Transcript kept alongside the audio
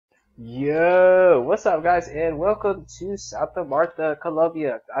Yo, what's up guys and welcome to Santa Marta,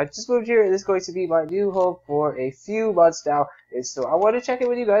 Colombia. I just moved here and this is going to be my new home for a few months now. And so I want to check in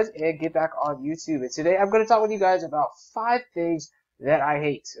with you guys and get back on YouTube. And today I'm going to talk with you guys about 5 things that I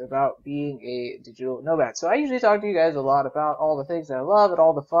hate about being a digital nomad. So I usually talk to you guys a lot about all the things that I love and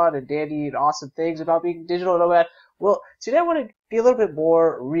all the fun and dandy and awesome things about being a digital nomad. Well, today I want to be a little bit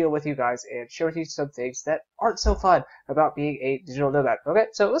more real with you guys and share with you some things that aren't so fun about being a digital nomad. Okay,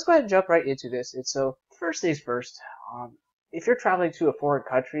 so let's go ahead and jump right into this. And so, first things first, if you're traveling to a foreign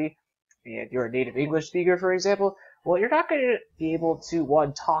country and you're a native English speaker, for example, well, you're not going to be able to,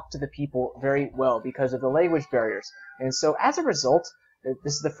 one, talk to the people very well because of the language barriers. And so, as a result,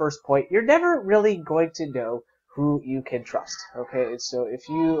 this is the first point, you're never really going to know who you can trust. Okay, so if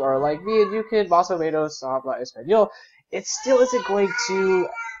you are like me and you can más o menos habla español, it still isn't going to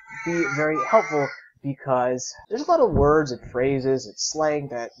be very helpful because there's a lot of words and phrases and slang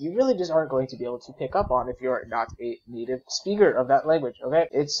that you really just aren't going to be able to pick up on if you're not a native speaker of that language, okay?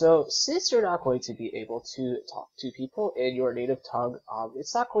 And so since you're not going to be able to talk to people in your native tongue,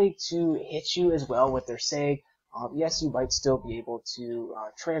 it's not going to hit you as well what they're saying. Yes, you might still be able to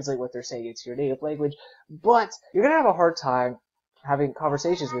translate what they're saying into your native language, but you're going to have a hard time having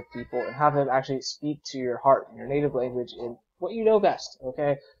conversations with people and have them actually speak to your heart in your native language in what you know best,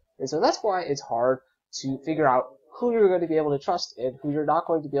 okay? And so that's why it's hard to figure out who you're going to be able to trust and who you're not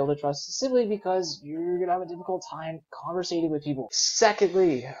going to be able to trust, simply because you're going to have a difficult time conversating with people.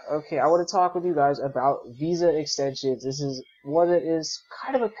 Secondly, okay, I want to talk with you guys about visa extensions. This is one that is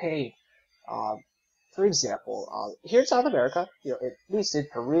kind of a pain. For example, here in South America, at least in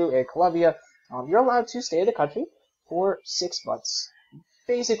Peru and Colombia, you're allowed to stay in the country for 6 months.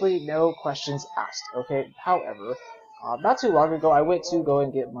 Basically, no questions asked, okay? However, not too long ago, I went to go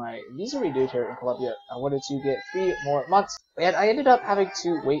and get my visa renewed here in Colombia. I wanted to get 3 more months, and I ended up having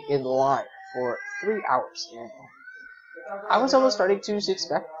to wait in line for 3 hours. And I was almost starting to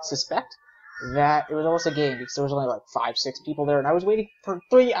suspect that it was almost a game because there was only like 5-6 people there, and I was waiting for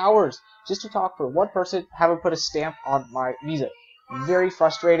 3 hours just to talk for one person, have them put a stamp on my visa. Very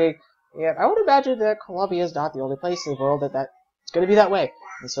frustrating, and I would imagine that Colombia is not the only place in the world that it's going to be that way.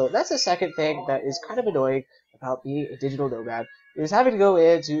 And so that's the second thing that is kind of annoying about being a digital nomad, is having to go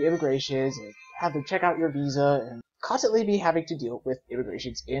into immigrations and have them check out your visa and constantly be having to deal with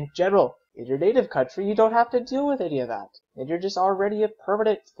immigrations in general. In your native country, you don't have to deal with any of that, and you're just already a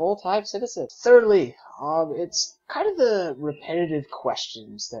permanent full-time citizen. Thirdly, it's kind of the repetitive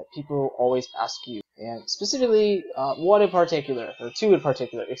questions that people always ask you, and specifically one in particular, or 2 in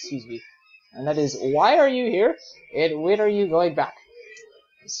particular, excuse me, and that is, why are you here, and when are you going back?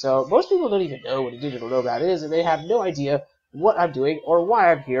 So most people don't even know what a digital nomad is, and they have no idea what I'm doing, or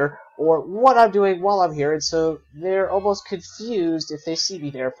why I'm here, or what I'm doing while I'm here, and so they're almost confused if they see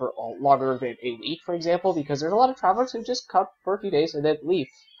me there for longer than a week, for example, because there's a lot of travelers who just come for a few days and then leave.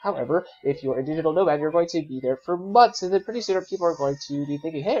 However, if you're a digital nomad, you're going to be there for months, and then pretty soon people are going to be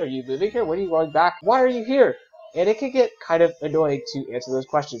thinking, hey, are you moving here? When are you going back? Why are you here? And it can get kind of annoying to answer those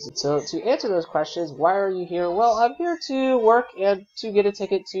questions. And so to answer those questions, why are you here? Well, I'm here to work and to get a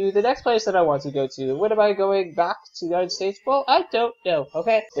ticket to the next place that I want to go to. When am I going back to the United States? Well, I don't know,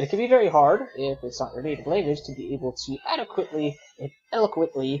 okay? And it can be very hard, if it's not your native language, to be able to adequately and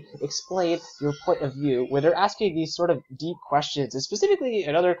eloquently explain your point of view when they're asking these sort of deep questions. And specifically,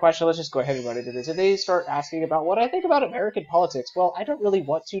 another question, let's just go ahead and run into this. If they start asking about what I think about American politics, well, I don't really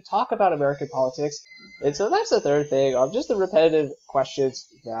want to talk about American politics. And so that's the third thing, just the repetitive questions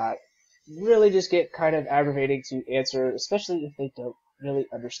that really just get kind of aggravating to answer, especially if they don't really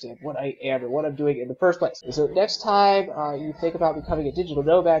understand what I am and what I'm doing in the first place. And so next time you think about becoming a digital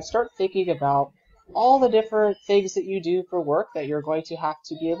nomad, start thinking about all the different things that you do for work that you're going to have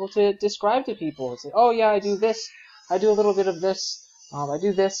to be able to describe to people and say, oh yeah, I do this, I do a little bit of this, I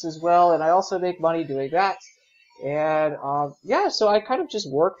do this as well, and I also make money doing that. And yeah, so I kind of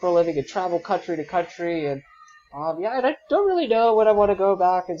just work for a living and travel country to country, and yeah, and I don't really know when I want to go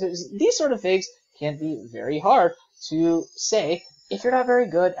back. And so these sort of things can be very hard to say if you're not very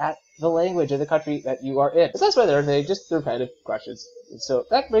good at the language of the country that you are in. So that's my third thing, just the repetitive questions. And so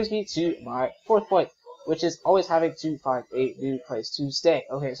that brings me to my fourth point, which is always having to find a new place to stay.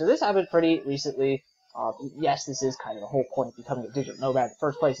 Okay, so this happened pretty recently. Yes, this is kind of the whole point of becoming a digital nomad in the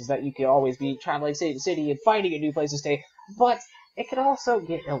first place, is that you can always be traveling city to city and finding a new place to stay, but it can also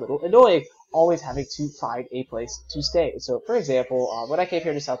get a little annoying always having to find a place to stay. So, for example, when I came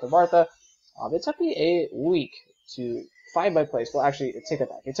here to Santa Marta, it took me a week to find my place. Well, actually, take that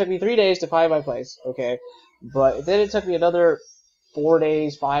back. It took me 3 days to find my place, okay? But then it took me another 4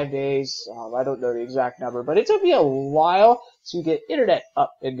 days, 5 days. I don't know the exact number, but it took me a while to get internet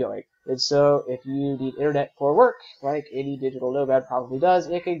up and going. And so if you need internet for work, like any digital nomad probably does,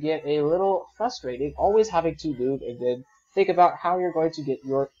 it can get a little frustrating always having to move and then think about how you're going to get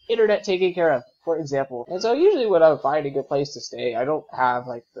your internet taken care of, for example. And so usually when I'm finding a place to stay, I don't have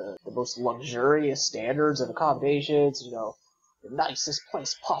like the most luxurious standards of accommodations, you know, the nicest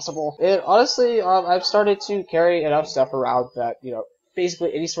place possible. And honestly, I've started to carry enough stuff around that, you know,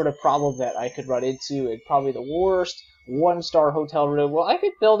 basically any sort of problem that I could run into in probably the worst one-star hotel room, well, I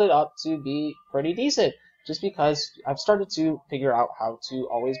could build it up to be pretty decent. Just because I've started to figure out how to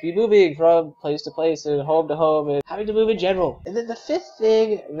always be moving from place to place and home to home and having to move in general. And then the fifth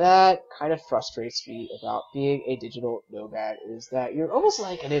thing that kind of frustrates me about being a digital nomad is that you're almost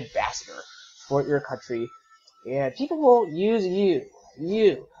like an ambassador for your country, and people will use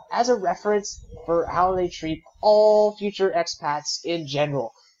you, as a reference for how they treat all future expats in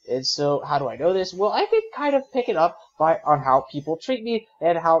general. And so, how do I know this? Well, I can kind of pick it up on how people treat me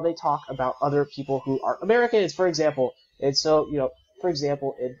and how they talk about other people who are Americans, for example. And so, you know, for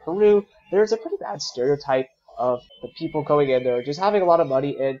example, in Peru, there's a pretty bad stereotype of the people going in there just having a lot of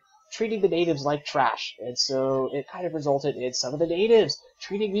money and treating the natives like trash. And so it kind of resulted in some of the natives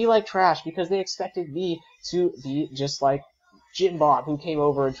treating me like trash because they expected me to be just like Jim Bob, who came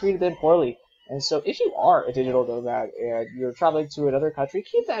over and treated them poorly. And so if you are a digital nomad and you're traveling to another country,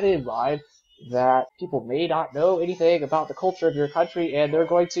 keep that in mind, that people may not know anything about the culture of your country, and they're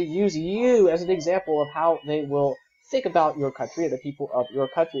going to use you as an example of how they will think about your country and the people of your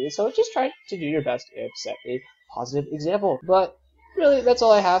country. And so just try to do your best and set a positive example. But really, that's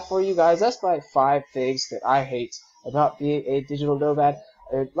all I have for you guys. That's my 5 things that I hate about being a digital nomad.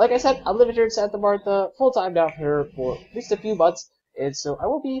 And like I said, I'm living here in Santa Marta, full-time down here for at least a few months. And so I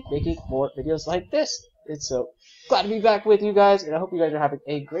will be making more videos like this. And so glad to be back with you guys, and I hope you guys are having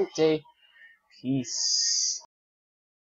a great day. Peace.